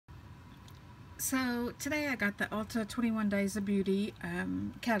So today I got the Ulta 21 Days of Beauty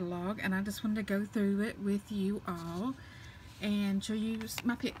catalog, and I just wanted to go through it with you all and show you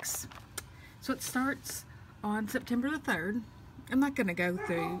my picks. So it starts on September the 3rd. I'm not going to go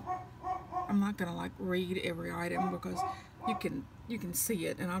through, I'm not going to like read every item because you can see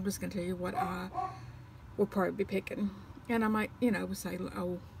it, and I'm just going to tell you what I will probably be picking. And I might, say,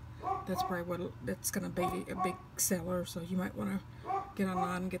 oh, that's probably what that's going to be a big seller, so you might want to get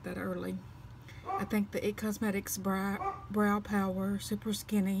online and get that early. I think the It Cosmetics Brow Power Super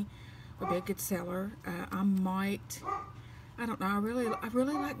Skinny would be a good seller. I don't know, I really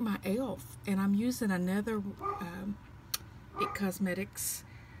like my e.l.f. and I'm using another It Cosmetics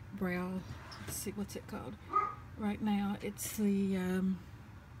brow, let's see, what's it called? Right now, it's the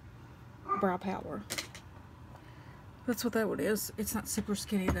Brow Power. That's what that one is. It's not super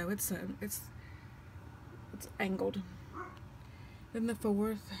skinny though, it's angled. Then the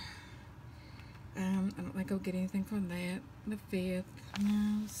 4th, I don't think I'll get anything from that. The 5th,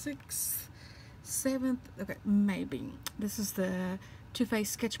 no, 6th, 7th, okay, maybe. This is the Too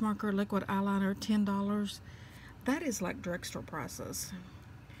Faced Sketch Marker Liquid Eyeliner, $10. That is like drugstore prices.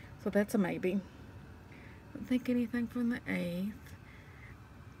 So that's a maybe. I don't think anything from the 8th.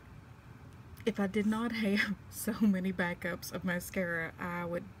 If I did not have so many backups of mascara, I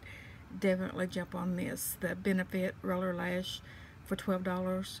would definitely jump on this. The Benefit Roller Lash for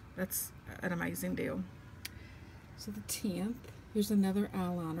 $12. That's an amazing deal. So the 10th, here's another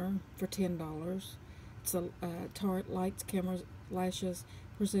eyeliner for $10. It's a Tarte Lights Camera Lashes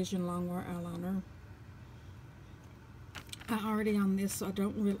Precision Longwear Eyeliner. I already on this, so I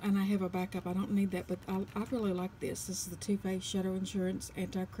don't really, and I have a backup. I don't need that, but I really like this. This is the Too Faced Shadow Insurance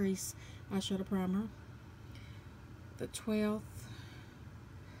Anti-Crease Eyeshadow Primer. The 12th,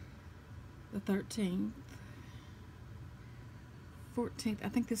 the 13th, 14th, I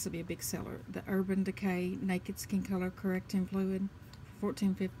think this will be a big seller. The Urban Decay Naked Skin Color Correcting Fluid for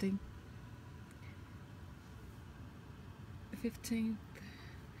 $14.50. The 15th,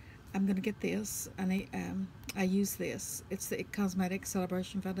 I'm gonna get this. I use this. It's the It Cosmetics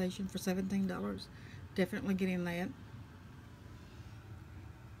Celebration Foundation for $17. Definitely getting that.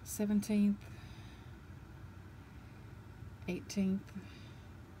 17th, 18th.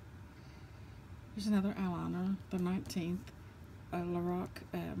 Here's another eyeliner. The 19th. Lorac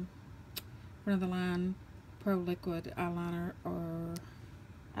front of the line Pro Liquid Eyeliner or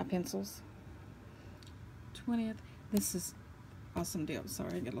eye pencils. 20th. This is awesome deal.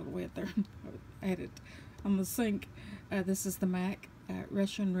 Sorry, I got a little wet there. I had it on the sink. This is the MAC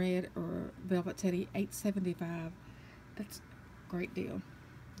Russian Red or Velvet Teddy, $8.75. That's a great deal.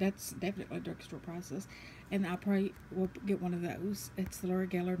 That's definitely drugstore prices. And I probably will get one of those. It's the Laura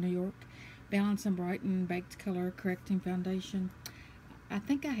Geller New York Balance and Brighten Baked Color Correcting Foundation. I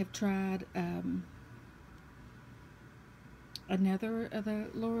think I have tried another of the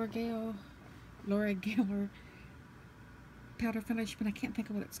Laura Geller powder foundation, but I can't think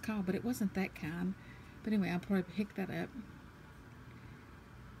of what it's called, but it wasn't that kind. But anyway, I'll probably pick that up.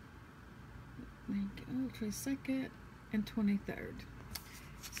 Thank you. 22nd and 23rd.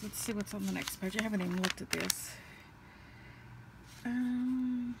 So let's see what's on the next page. I haven't even looked at this.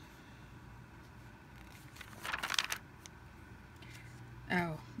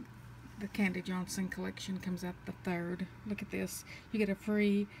 Oh, the Candy Johnson collection comes out the 3rd. Look at this. You get a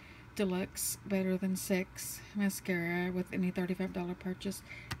free deluxe Better Than Sex mascara with any $35 purchase,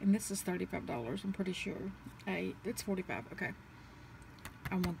 and this is $35, I'm pretty sure. It's $45. Okay,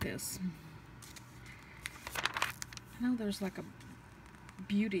 I want this. I know there's like a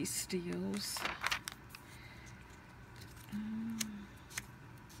Beauty Steals. You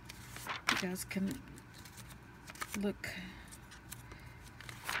guys can look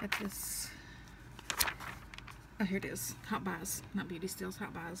at this. Oh, here it is. Hot Buys, not Beauty Steals,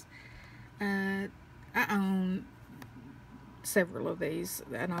 Hot Buys. I own several of these,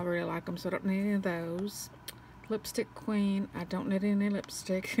 and I really like them, so I don't need any of those. Lipstick Queen, I don't need any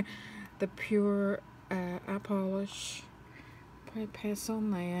lipstick. The Pure Eye Polish, probably pass on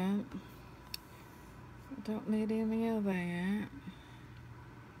that. I don't need any of that.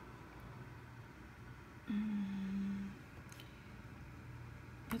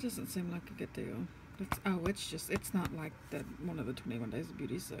 That doesn't seem like a good deal. It's not like one of the 21 Days of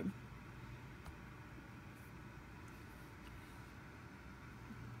Beauty, so.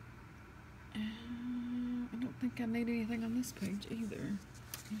 I don't think I need anything on this page either.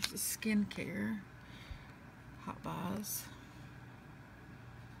 Here's the skincare. Hot Buys.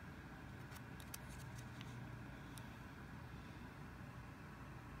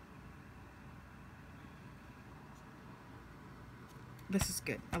 This is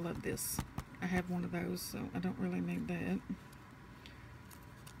good. I love this. I have one of those, so I don't really need that.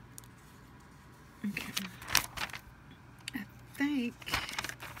 Okay. I think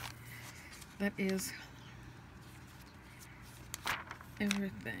that is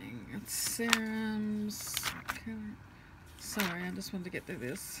everything. It's serums. Okay. Sorry, I just wanted to get through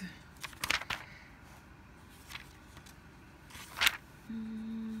this.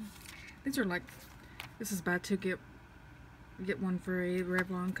 These are like, this is buy two get one free.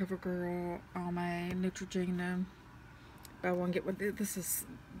 Revlon, CoverGirl, Almay, Neutrogena. Buy one get one. This is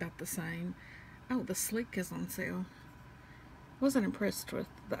about the same. Oh, the Sleek is on sale. Wasn't impressed with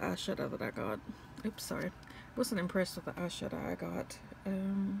the eyeshadow that I got. Oops, sorry. Wasn't impressed with the eyeshadow I got.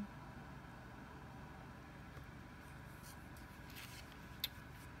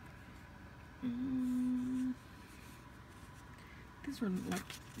 These are like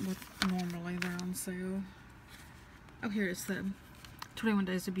what normally they're on sale. Oh, here is the 21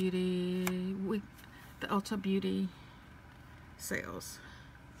 Days of Beauty week, the Ulta Beauty sales.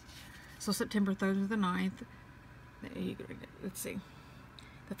 So September 3rd to the 9th. Let's see.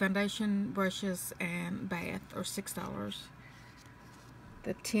 The foundation, brushes, and bath are $6.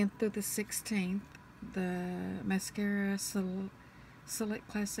 The 10th through the 16th, the mascara, select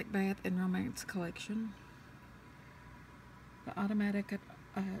classic bath and romance collection. The automatic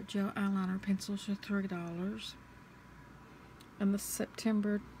gel eyeliner pencils are $3. And the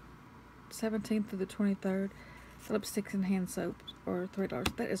September 17th to the 23rd, the lipsticks and hand soaps are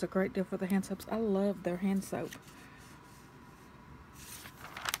 $3. That is a great deal for the hand soaps. I love their hand soap.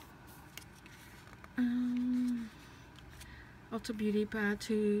 Ulta Beauty, buy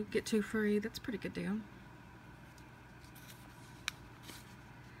two, get two free. That's a pretty good deal.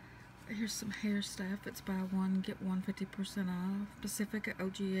 Here's some hair stuff. It's buy one, get one 50% off. Pacifica,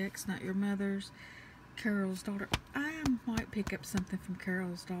 OGX, Not Your Mother's, Carol's Daughter. I might pick up something from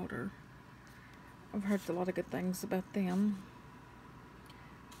Carol's Daughter. I've heard a lot of good things about them.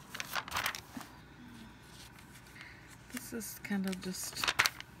 This is kind of just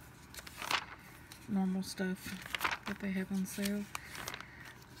normal stuff that they have on sale.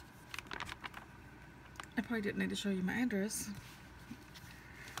 I probably didn't need to show you my address.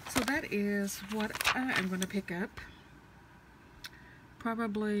 So that is what I am going to pick up.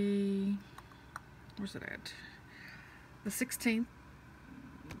 Probably, where's it at? The 16th,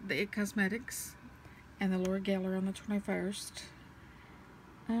 the IT Cosmetics, and the Laura Geller on the 21st.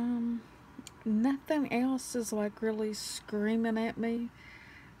 Nothing else is like really screaming at me.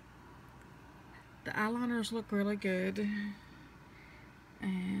 The eyeliners look really good.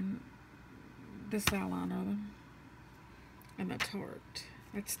 And this eyeliner and the Tarte.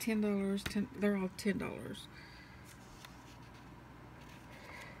 That's $10. They're all $10.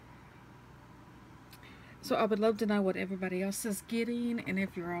 So I would love to know what everybody else is getting, and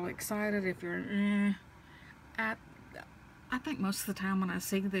if you're all excited, if you're I think most of the time when I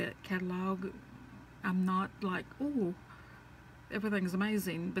see the catalog, I'm not like, oh, everything's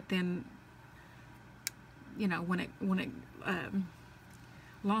amazing. But then, you know, when it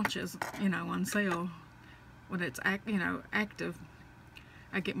launches, you know, on sale, when it's active,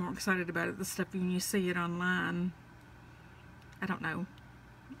 I get more excited about it. The stuff when you see it online, I don't know.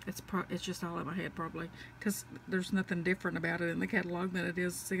 It's just all in my head probably, because there's nothing different about it in the catalog than it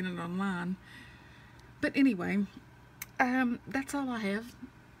is seeing it online. But anyway, that's all I have.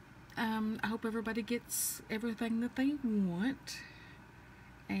 I hope everybody gets everything that they want,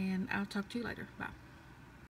 and I'll talk to you later. Bye.